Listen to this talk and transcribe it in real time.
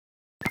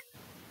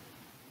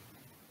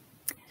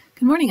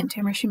Good morning, I'm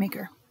Tamara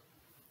Shoemaker.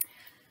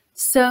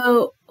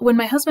 So when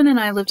my husband and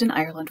I lived in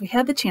Ireland, we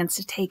had the chance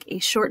to take a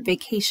short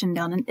vacation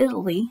down in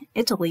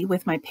Italy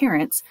with my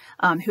parents,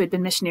 who had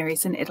been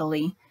missionaries in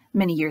Italy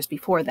many years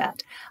before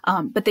that.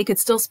 But they could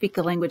still speak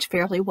the language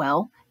fairly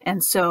well.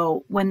 And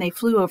so when they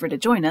flew over to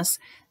join us,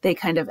 they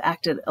kind of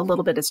acted a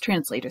little bit as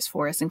translators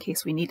for us in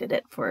case we needed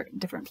it for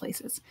different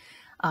places.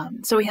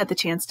 So we had the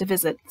chance to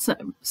visit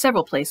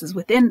several places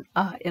within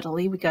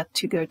Italy. We got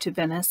to go to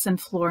Venice and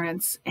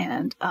Florence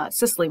and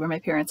Sicily, where my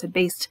parents had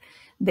based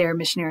their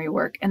missionary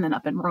work, and then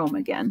up in Rome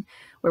again,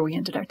 where we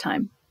ended our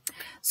time.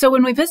 So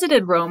when we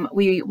visited Rome,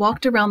 we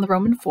walked around the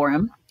Roman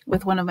Forum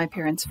with one of my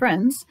parents'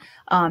 friends,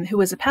 who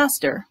was a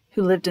pastor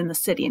who lived in the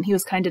city, and he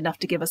was kind enough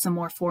to give us a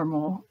more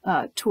formal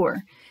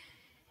tour.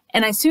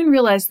 And I soon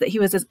realized that he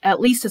was at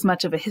least as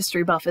much of a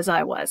history buff as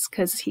I was,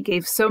 because he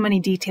gave so many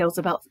details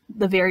about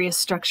the various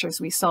structures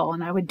we saw,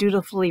 and I would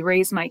dutifully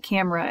raise my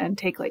camera and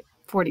take like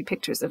 40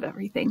 pictures of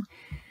everything.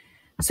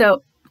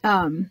 So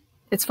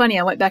it's funny,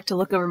 I went back to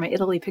look over my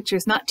Italy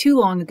pictures not too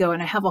long ago,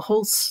 and I have a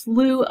whole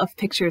slew of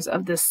pictures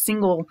of this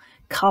single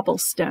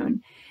cobblestone.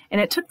 And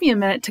it took me a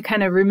minute to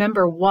kind of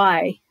remember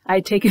why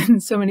I'd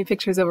taken so many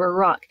pictures over a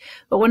rock.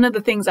 But one of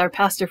the things our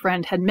pastor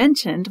friend had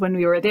mentioned when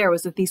we were there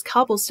was that these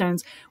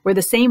cobblestones were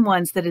the same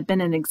ones that had been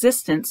in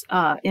existence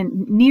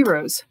in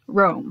Nero's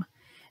Rome,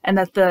 and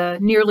that the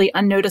nearly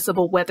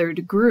unnoticeable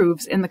weathered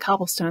grooves in the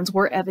cobblestones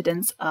were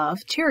evidence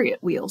of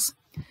chariot wheels,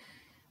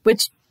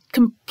 which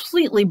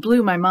completely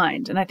blew my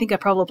mind. And I think I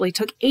probably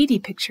took 80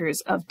 pictures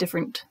of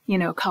different,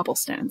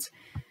 cobblestones.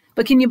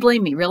 But can you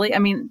blame me, really? I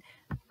mean,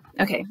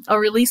 okay, I'll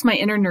release my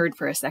inner nerd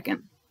for a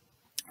second.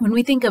 When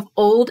we think of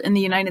old in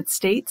the United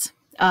States,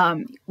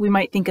 we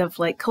might think of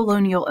like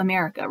colonial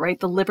America, right?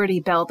 The Liberty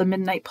Bell, the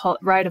Midnight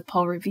Ride of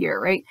Paul Revere,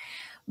 right?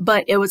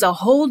 But it was a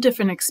whole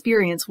different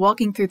experience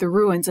walking through the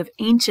ruins of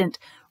ancient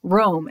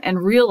Rome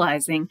and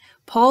realizing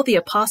Paul the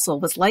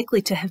Apostle was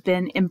likely to have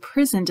been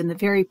imprisoned in the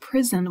very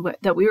prison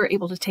that we were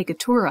able to take a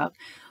tour of.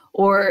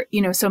 Or,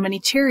 so many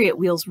chariot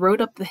wheels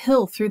rode up the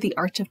hill through the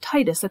Arch of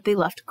Titus that they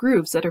left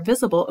grooves that are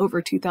visible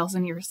over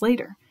 2,000 years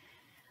later.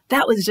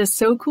 That was just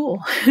so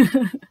cool.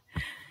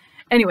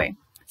 Anyway,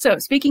 so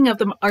speaking of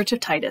the Arch of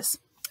Titus,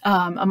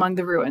 among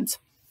the ruins,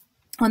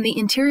 on the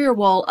interior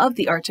wall of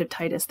the Arch of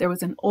Titus, there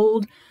was an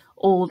old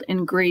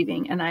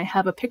engraving, and I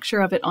have a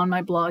picture of it on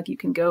my blog. You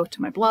can go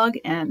to my blog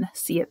and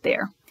see it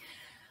there.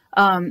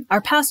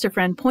 Our pastor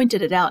friend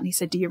pointed it out, and he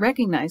said, "Do you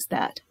recognize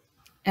that?"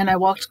 And I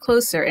walked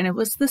closer, and it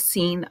was the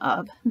scene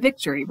of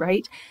victory,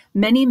 right?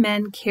 Many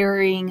men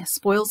carrying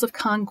spoils of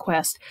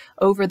conquest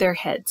over their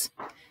heads.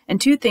 And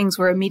two things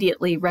were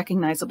immediately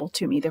recognizable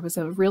to me. There was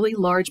a really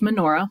large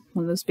menorah,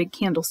 one of those big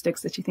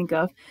candlesticks that you think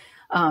of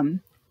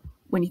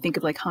when you think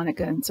of like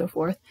Hanukkah and so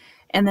forth.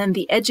 And then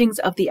the edgings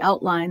of the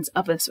outlines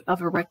of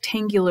a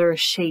rectangular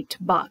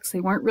shaped box. They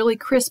weren't really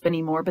crisp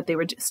anymore, but they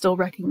were still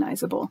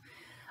recognizable.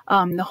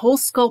 The whole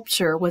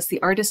sculpture was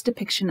the artist's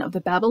depiction of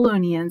the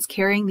Babylonians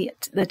carrying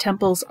the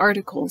temple's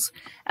articles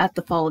at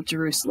the fall of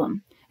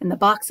Jerusalem. And the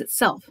box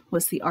itself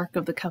was the Ark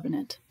of the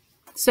Covenant.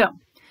 So,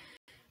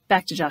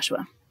 back to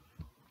Joshua.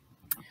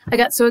 I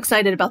got so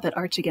excited about that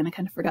arch again, I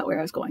kind of forgot where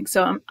I was going.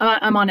 So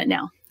I'm on it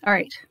now. All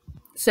right.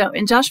 So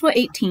in Joshua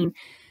 18,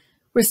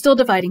 we're still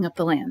dividing up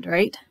the land,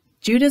 right?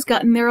 Judah's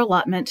gotten their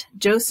allotment.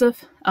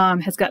 Joseph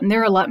has gotten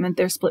their allotment.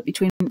 They're split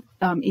between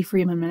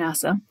Ephraim and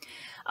Manasseh.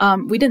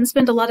 We didn't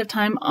spend a lot of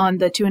time on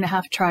the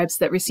 2.5 tribes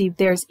that received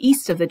theirs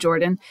east of the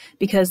Jordan,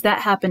 because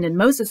that happened in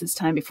Moses'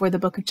 time before the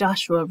book of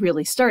Joshua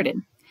really started.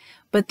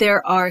 But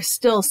there are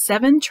still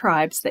 7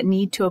 tribes that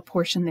need to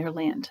apportion their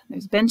land.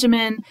 There's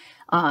Benjamin,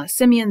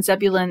 Simeon,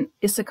 Zebulun,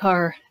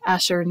 Issachar,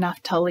 Asher,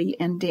 Naphtali,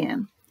 and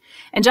Dan.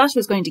 And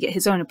Joshua's going to get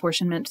his own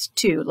apportionment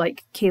too,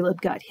 like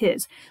Caleb got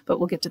his, but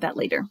we'll get to that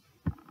later.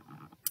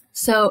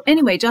 So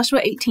anyway,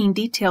 Joshua 18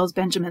 details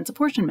Benjamin's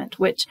apportionment,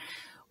 which,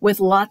 with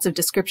lots of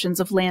descriptions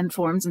of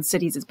landforms and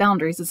cities as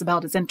boundaries, is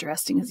about as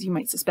interesting as you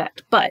might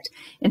suspect. But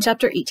in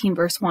chapter 18,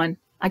 verse 1,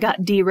 I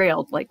got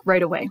derailed like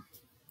right away.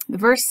 The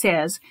verse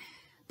says,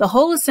 "The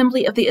whole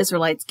assembly of the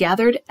Israelites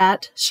gathered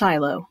at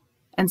Shiloh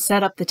and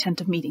set up the tent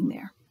of meeting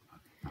there."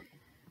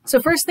 So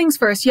first things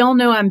first, y'all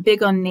know I'm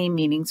big on name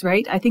meanings,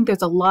 right? I think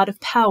there's a lot of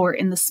power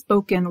in the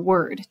spoken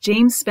word.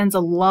 James spends a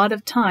lot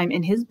of time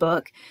in his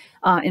book,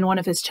 in one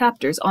of his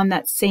chapters, on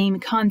that same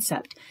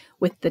concept.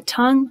 With the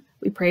tongue,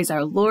 we praise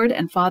our Lord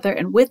and Father,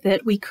 and with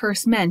it, we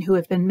curse men who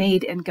have been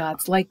made in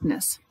God's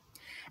likeness.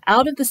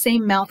 Out of the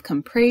same mouth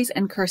come praise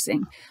and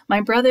cursing. My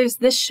brothers,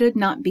 this should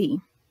not be.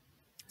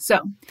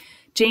 So,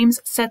 James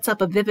sets up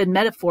a vivid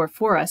metaphor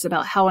for us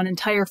about how an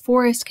entire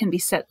forest can be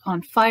set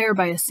on fire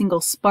by a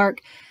single spark,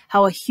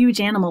 how a huge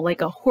animal like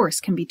a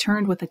horse can be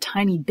turned with a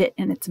tiny bit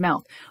in its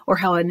mouth, or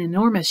how an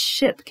enormous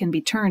ship can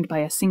be turned by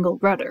a single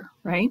rudder,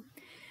 right?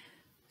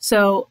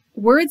 So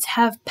words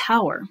have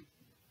power.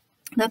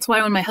 That's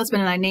why when my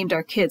husband and I named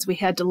our kids, we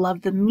had to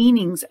love the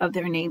meanings of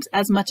their names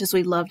as much as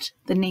we loved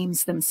the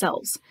names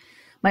themselves.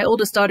 My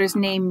oldest daughter's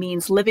name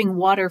means living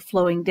water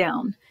flowing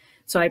down.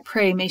 So I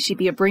pray, may she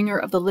be a bringer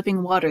of the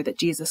living water that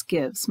Jesus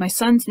gives. My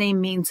son's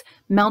name means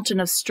mountain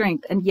of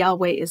strength, and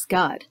Yahweh is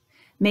God.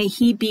 May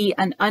he be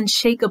an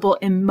unshakable,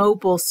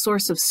 immobile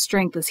source of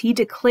strength as he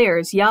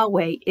declares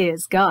Yahweh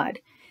is God.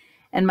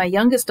 And my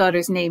youngest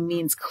daughter's name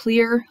means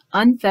clear,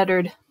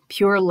 unfettered,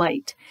 pure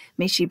light.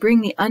 May she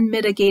bring the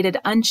unmitigated,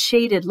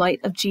 unshaded light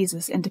of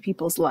Jesus into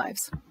people's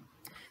lives.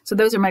 So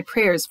those are my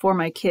prayers for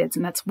my kids,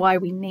 and that's why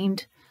we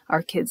named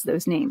our kids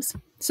those names.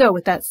 So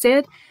with that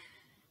said,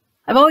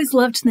 I've always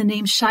loved the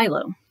name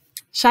Shiloh.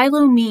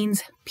 Shiloh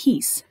means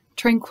peace,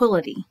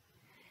 tranquility.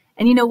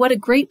 And you know, what a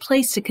great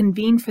place to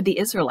convene for the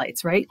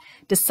Israelites, right?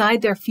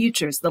 Decide their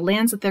futures, the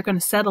lands that they're going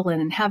to settle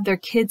in and have their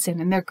kids in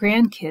and their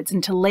grandkids,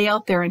 and to lay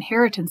out their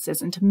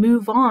inheritances and to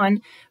move on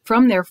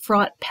from their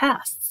fraught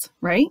pasts,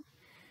 right?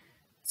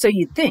 So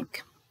you'd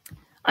think.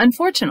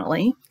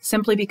 Unfortunately,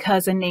 simply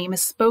because a name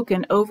is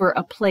spoken over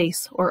a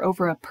place or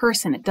over a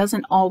person, it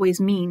doesn't always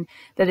mean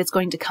that it's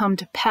going to come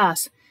to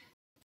pass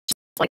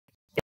just like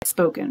it's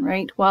spoken,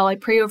 right? While I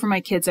pray over my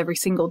kids every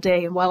single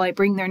day, and while I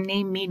bring their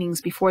name meanings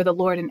before the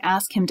Lord and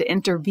ask him to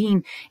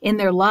intervene in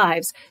their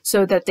lives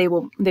so that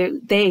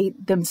they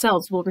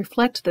themselves will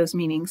reflect those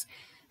meanings,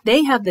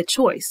 they have the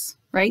choice,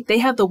 right? They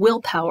have the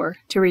willpower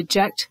to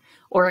reject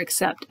or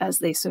accept as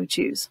they so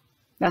choose.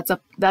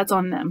 That's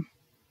on them.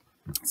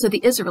 So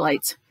the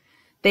Israelites,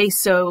 they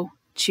so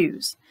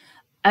choose.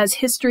 As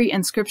history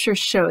and scripture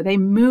show, they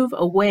move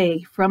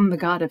away from the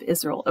God of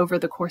Israel over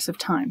the course of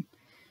time.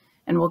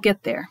 And we'll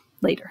get there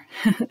later.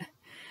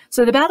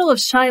 So the Battle of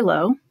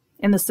Shiloh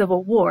in the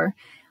Civil War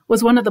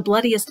was one of the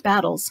bloodiest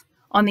battles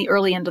on the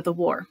early end of the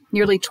war.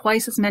 Nearly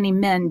twice as many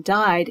men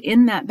died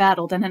in that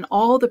battle than in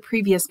all the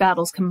previous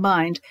battles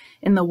combined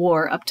in the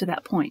war up to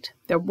that point.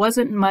 There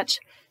wasn't much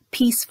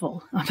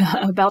peaceful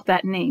about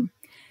that name.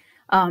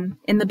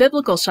 In the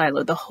biblical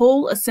Shiloh, the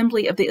whole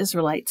assembly of the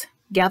Israelites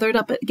gathered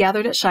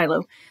at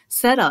Shiloh,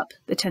 set up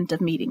the tent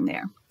of meeting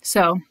there.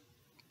 So,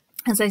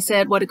 as I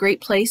said, what a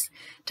great place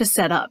to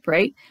set up,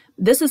 right?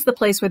 This is the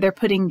place where they're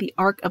putting the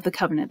Ark of the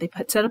Covenant. They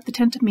set up the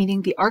tent of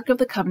meeting. The Ark of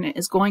the Covenant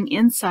is going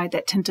inside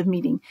that tent of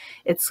meeting.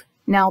 It's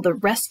now the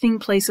resting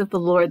place of the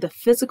Lord, the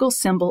physical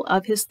symbol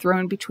of his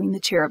throne between the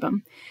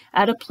cherubim,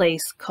 at a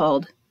place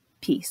called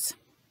peace.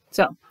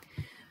 So,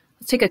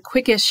 let's take a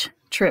quickish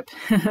trip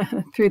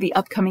through the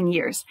upcoming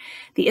years.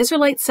 The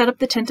Israelites set up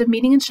the tent of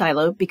meeting in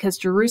Shiloh because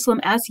Jerusalem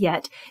as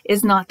yet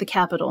is not the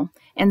capital,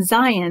 and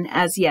Zion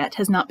as yet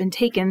has not been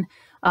taken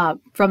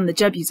from the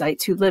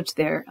Jebusites who lived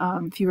there.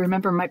 If you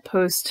remember my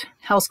post,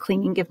 House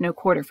Cleaning, Give No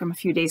Quarter, from a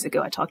few days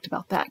ago, I talked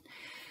about that.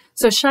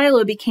 So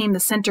Shiloh became the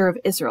center of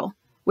Israel,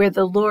 where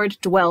the Lord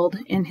dwelled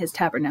in his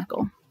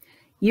tabernacle.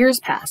 Years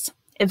pass.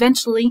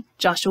 Eventually,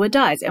 Joshua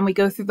dies, and we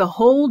go through the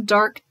whole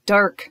dark,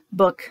 dark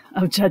book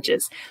of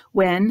Judges,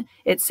 when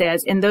it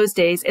says, in those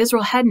days,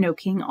 Israel had no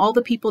king. All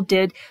the people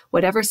did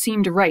whatever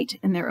seemed right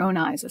in their own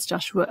eyes. That's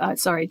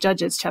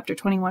Judges chapter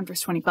 21, verse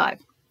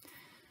 25.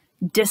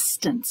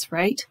 Distance,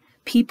 right?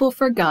 People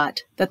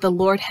forgot that the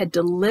Lord had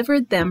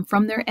delivered them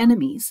from their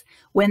enemies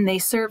when they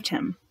served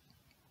him.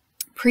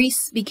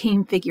 Priests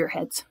became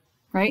figureheads,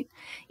 right?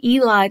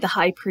 Eli, the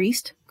high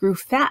priest, grew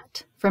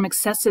fat from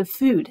excessive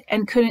food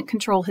and couldn't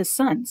control his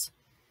sons.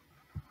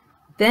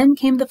 Then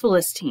came the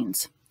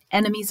Philistines,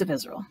 enemies of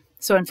Israel.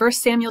 So in 1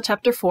 Samuel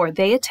chapter 4,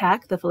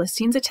 the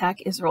Philistines attack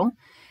Israel,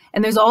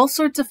 and there's all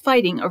sorts of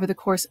fighting over the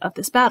course of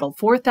this battle.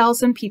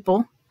 4,000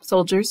 people,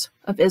 soldiers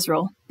of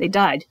Israel, they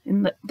died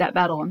in that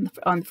battle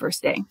on the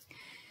first day.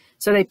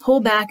 So they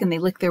pull back and they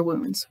lick their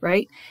wounds,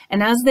 right?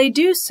 And as they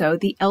do so,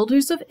 the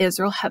elders of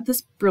Israel have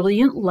this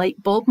brilliant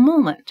light bulb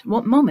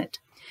moment.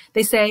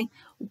 They say,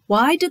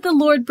 why did the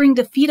Lord bring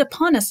defeat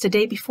upon us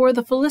today before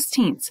the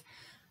Philistines?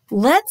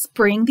 Let's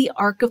bring the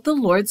Ark of the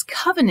Lord's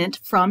covenant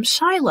from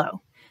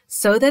Shiloh,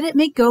 so that it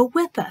may go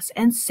with us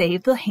and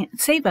save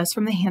us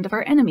from the hand of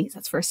our enemies.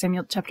 That's 1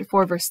 Samuel chapter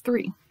 4, verse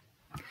 3.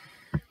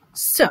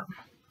 So,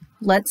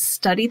 let's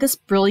study this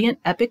brilliant,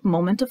 epic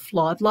moment of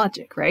flawed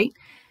logic, right?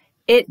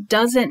 It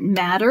doesn't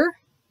matter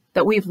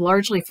that we've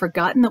largely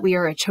forgotten that we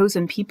are a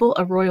chosen people,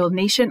 a royal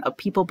nation, a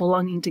people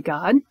belonging to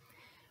God.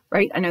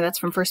 Right? I know that's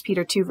from 1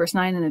 Peter 2, verse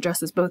 9, and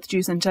addresses both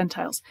Jews and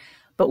Gentiles.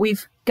 But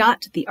we've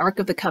got the Ark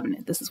of the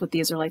Covenant. This is what the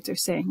Israelites are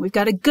saying. We've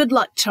got a good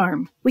luck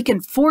charm. We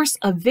can force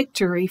a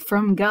victory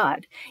from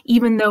God,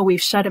 even though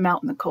we've shut him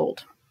out in the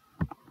cold.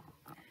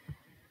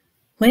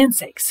 Land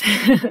sakes.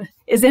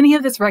 Is any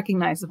of this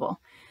recognizable?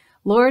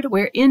 Lord,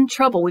 we're in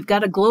trouble. We've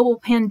got a global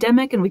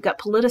pandemic, and we've got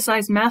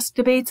politicized mask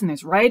debates, and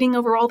there's rioting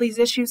over all these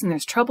issues, and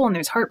there's trouble, and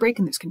there's heartbreak,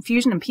 and there's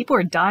confusion, and people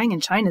are dying,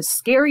 and China's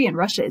scary, and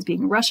Russia is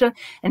being Russia,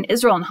 and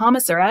Israel and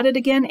Hamas are at it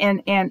again,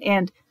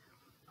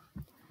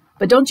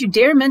 but don't you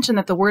dare mention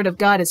that the word of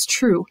God is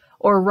true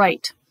or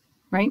right?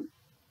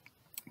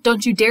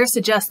 Don't you dare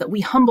suggest that we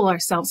humble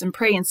ourselves and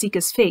pray and seek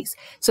his face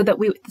so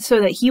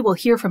that he will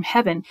hear from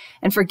heaven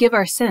and forgive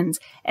our sins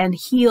and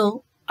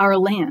heal our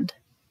land,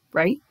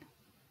 right?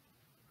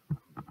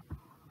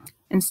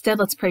 Instead,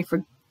 let's pray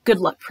for good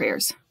luck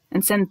prayers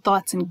and send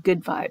thoughts and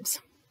good vibes.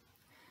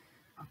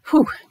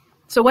 Whew.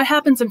 So what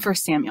happens in 1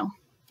 Samuel?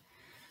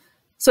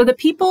 So the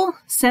people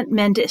sent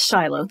men to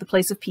Shiloh, the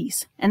place of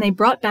peace, and they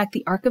brought back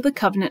the ark of the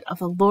covenant of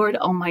the Lord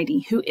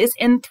Almighty, who is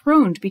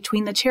enthroned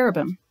between the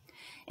cherubim.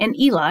 And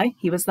Eli,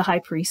 he was the high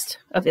priest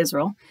of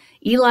Israel,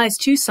 Eli's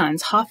two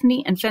sons,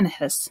 Hophni and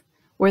Phinehas,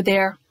 were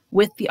there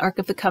with the ark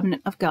of the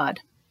covenant of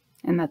God.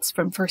 And that's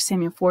from 1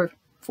 Samuel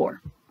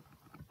 4:4.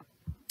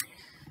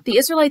 The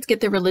Israelites get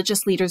their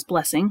religious leaders'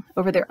 blessing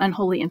over their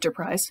unholy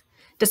enterprise,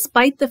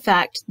 despite the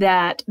fact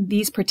that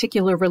these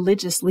particular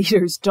religious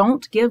leaders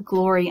don't give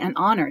glory and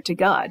honor to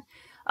God.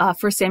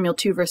 1 Samuel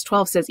 2 verse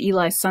 12 says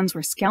Eli's sons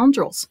were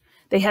scoundrels.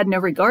 They had no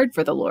regard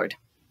for the Lord.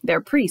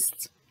 They're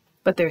priests,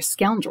 but they're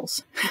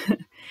scoundrels.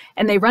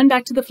 And they run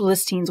back to the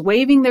Philistines,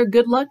 waving their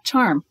good luck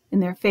charm in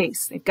their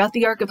face. They've got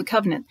the Ark of the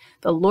Covenant.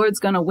 The Lord's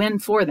going to win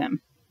for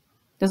them.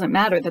 Doesn't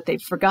matter that they've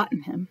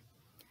forgotten him.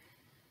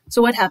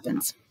 So what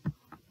happens?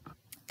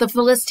 The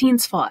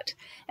Philistines fought,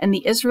 and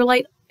the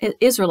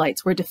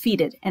Israelites were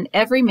defeated, and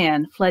every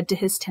man fled to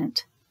his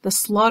tent. The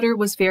slaughter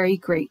was very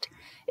great.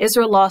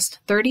 Israel lost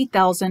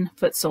 30,000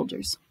 foot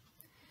soldiers.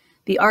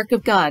 The Ark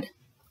of God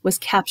was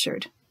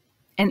captured,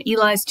 and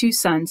Eli's two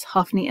sons,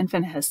 Hophni and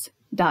Phinehas,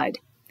 died.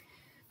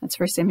 That's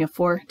 1 Samuel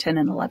 4, 10,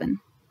 and 11.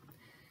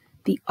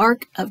 The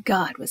Ark of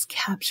God was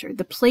captured.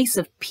 The place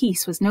of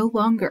peace was no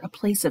longer a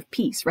place of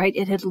peace, right?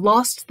 It had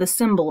lost the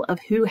symbol of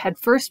who had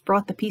first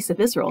brought the peace of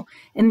Israel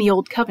in the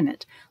Old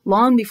Covenant,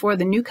 long before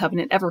the New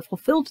Covenant ever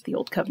fulfilled the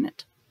Old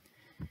Covenant.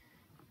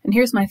 And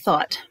here's my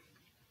thought.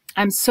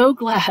 I'm so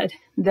glad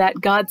that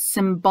God's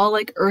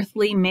symbolic,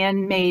 earthly,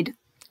 man-made,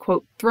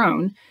 quote,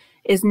 throne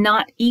is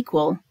not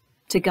equal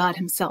to God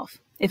himself.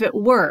 If it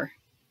were,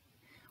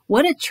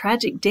 what a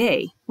tragic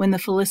day when the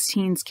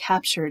Philistines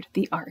captured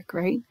the ark,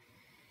 right?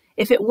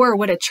 If it were,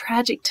 what a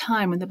tragic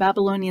time when the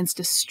Babylonians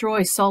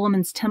destroy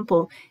Solomon's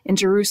temple in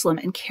Jerusalem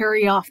and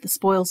carry off the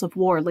spoils of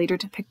war later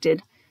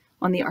depicted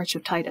on the Arch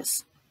of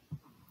Titus.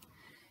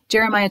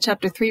 Jeremiah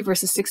chapter 3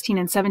 verses 16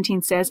 and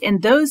 17 says,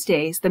 "In those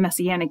days, the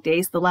Messianic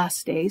days, the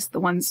last days,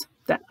 the ones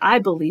that I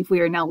believe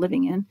we are now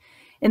living in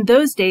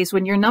those days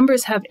when your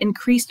numbers have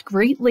increased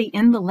greatly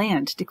in the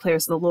land,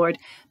 declares the Lord,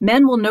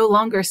 men will no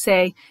longer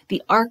say,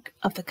 the Ark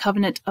of the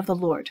Covenant of the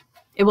Lord.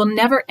 It will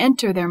never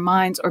enter their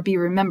minds or be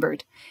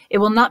remembered. It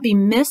will not be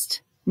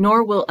missed,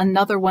 nor will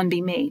another one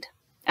be made.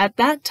 At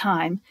that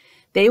time,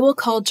 they will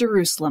call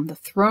Jerusalem the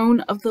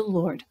throne of the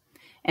Lord,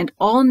 and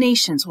all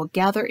nations will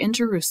gather in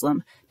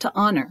Jerusalem to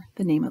honor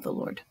the name of the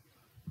Lord."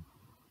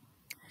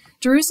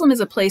 Jerusalem is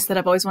a place that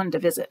I've always wanted to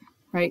visit,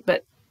 right?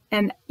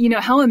 And you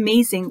know, how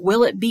amazing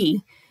will it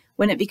be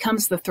when it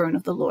becomes the throne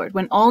of the Lord,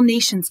 when all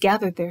nations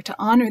gather there to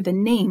honor the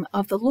name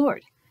of the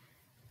Lord?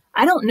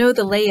 I don't know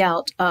the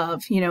layout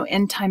of,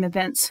 end time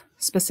events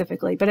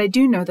specifically, but I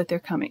do know that they're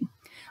coming.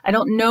 I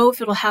don't know if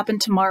it'll happen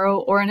tomorrow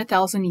or in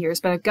 1,000 years,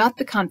 but I've got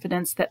the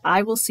confidence that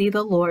I will see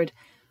the Lord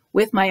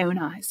with my own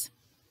eyes.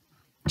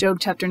 Job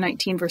chapter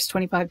 19, verse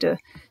 25 to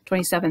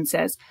 27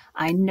 says,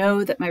 "I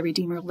know that my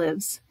Redeemer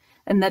lives,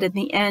 and that in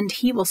the end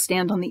he will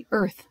stand on the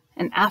earth.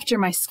 And after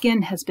my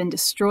skin has been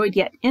destroyed,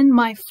 yet in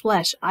my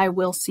flesh I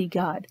will see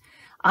God.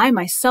 I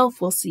myself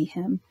will see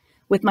him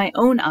with my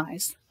own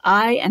eyes,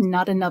 I and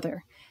not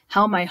another.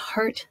 How my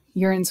heart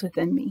yearns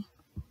within me."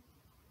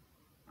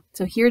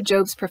 So hear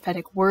Job's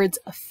prophetic words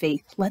of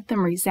faith. Let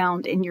them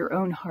resound in your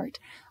own heart.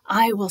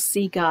 I will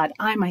see God.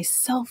 I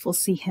myself will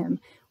see him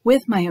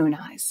with my own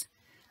eyes.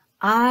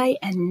 I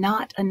and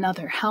not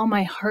another. How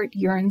my heart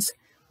yearns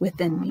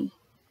within me.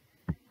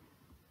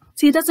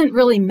 See, it doesn't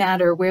really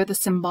matter where the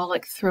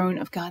symbolic throne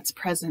of God's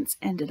presence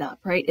ended up,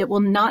 right? It will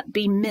not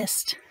be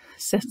missed,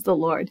 says the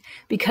Lord,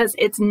 because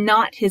it's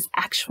not his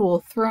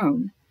actual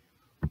throne.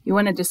 You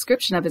want a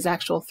description of his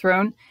actual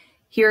throne?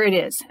 Here it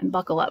is, and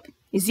buckle up.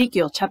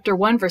 Ezekiel chapter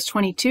 1, verse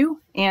 22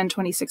 and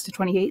 26 to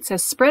 28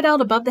 says, "Spread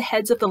out above the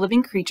heads of the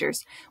living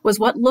creatures was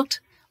what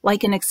looked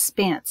like an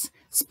expanse,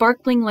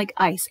 sparkling like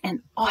ice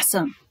and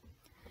awesome.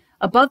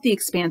 Above the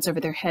expanse over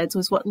their heads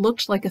was what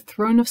looked like a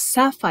throne of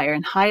sapphire,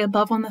 and high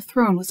above on the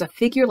throne was a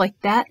figure like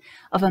that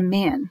of a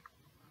man.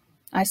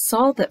 I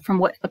saw that from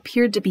what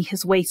appeared to be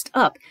his waist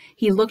up,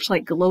 he looked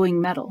like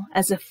glowing metal,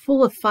 as if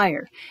full of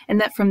fire,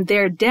 and that from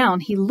there down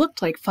he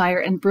looked like fire,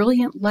 and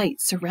brilliant light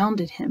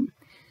surrounded him.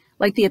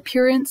 Like the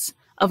appearance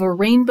of a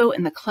rainbow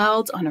in the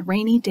clouds on a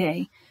rainy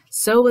day,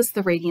 so was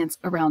the radiance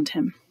around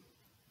him."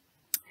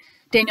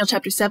 Daniel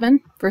chapter 7,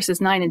 verses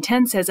 9 and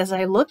 10 says, "As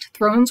I looked,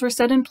 thrones were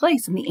set in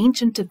place, and the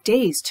Ancient of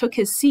Days took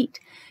his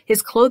seat.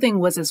 His clothing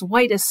was as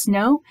white as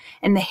snow,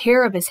 and the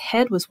hair of his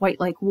head was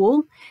white like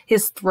wool.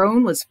 His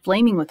throne was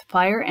flaming with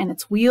fire, and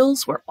its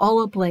wheels were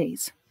all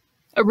ablaze.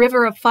 A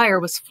river of fire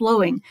was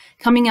flowing,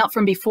 coming out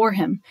from before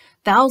him.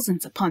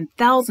 Thousands upon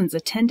thousands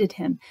attended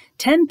him.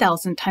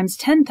 10,000 times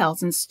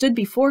 10,000 stood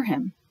before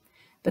him.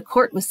 The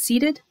court was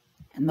seated,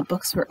 and the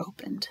books were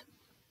opened."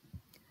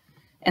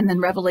 And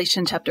then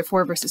Revelation chapter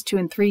 4, verses 2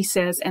 and 3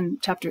 says,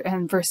 and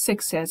verse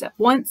 6 says, "At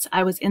once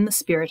I was in the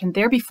Spirit, and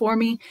there before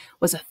me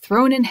was a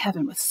throne in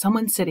heaven with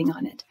someone sitting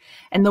on it.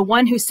 And the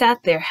one who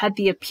sat there had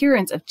the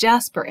appearance of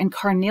jasper and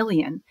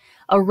carnelian.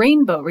 A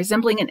rainbow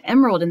resembling an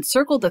emerald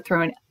encircled the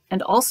throne,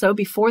 And also,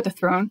 before the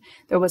throne,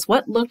 there was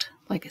what looked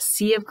like a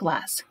sea of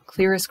glass,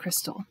 clear as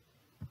crystal.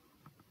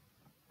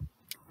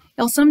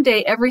 Now,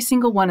 someday, every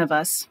single one of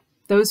us,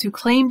 those who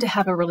claim to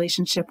have a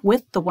relationship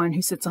with the one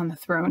who sits on the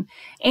throne,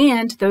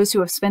 and those who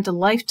have spent a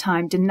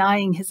lifetime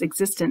denying his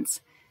existence,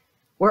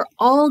 we're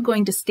all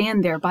going to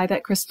stand there by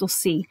that crystal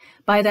sea,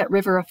 by that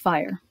river of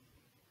fire.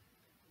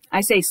 I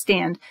say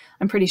stand,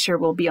 I'm pretty sure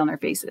we'll be on our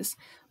faces,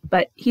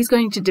 but he's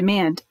going to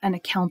demand an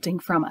accounting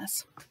from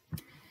us.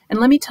 And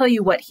let me tell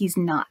you what he's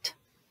not.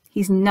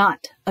 He's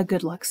not a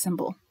good luck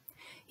symbol.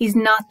 He's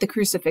not the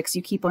crucifix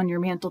you keep on your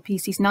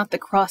mantelpiece. He's not the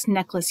cross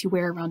necklace you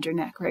wear around your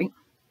neck, right?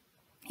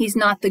 He's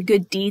not the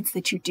good deeds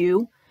that you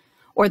do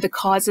or the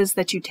causes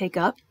that you take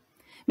up.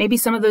 Maybe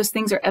some of those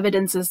things are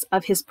evidences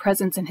of his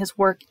presence and his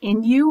work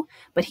in you,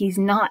 but he's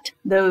not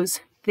those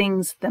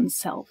things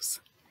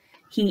themselves.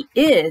 He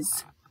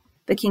is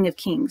the King of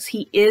Kings.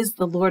 He is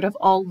the Lord of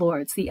all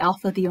lords, the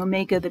Alpha, the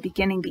Omega, the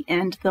beginning, the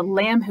end, the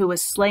Lamb who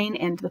was slain,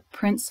 and the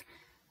Prince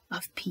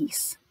of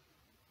Peace.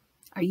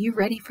 Are you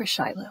ready for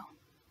Shiloh?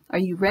 Are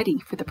you ready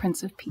for the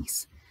Prince of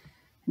Peace?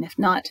 And if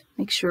not,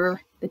 make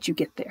sure that you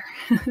get there.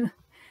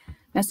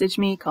 Message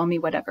me, call me,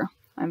 whatever.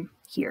 I'm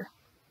here.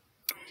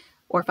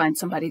 Or find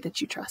somebody that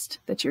you trust,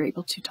 that you're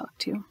able to talk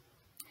to. And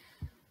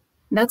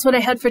that's what I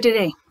had for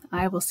today.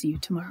 I will see you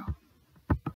tomorrow.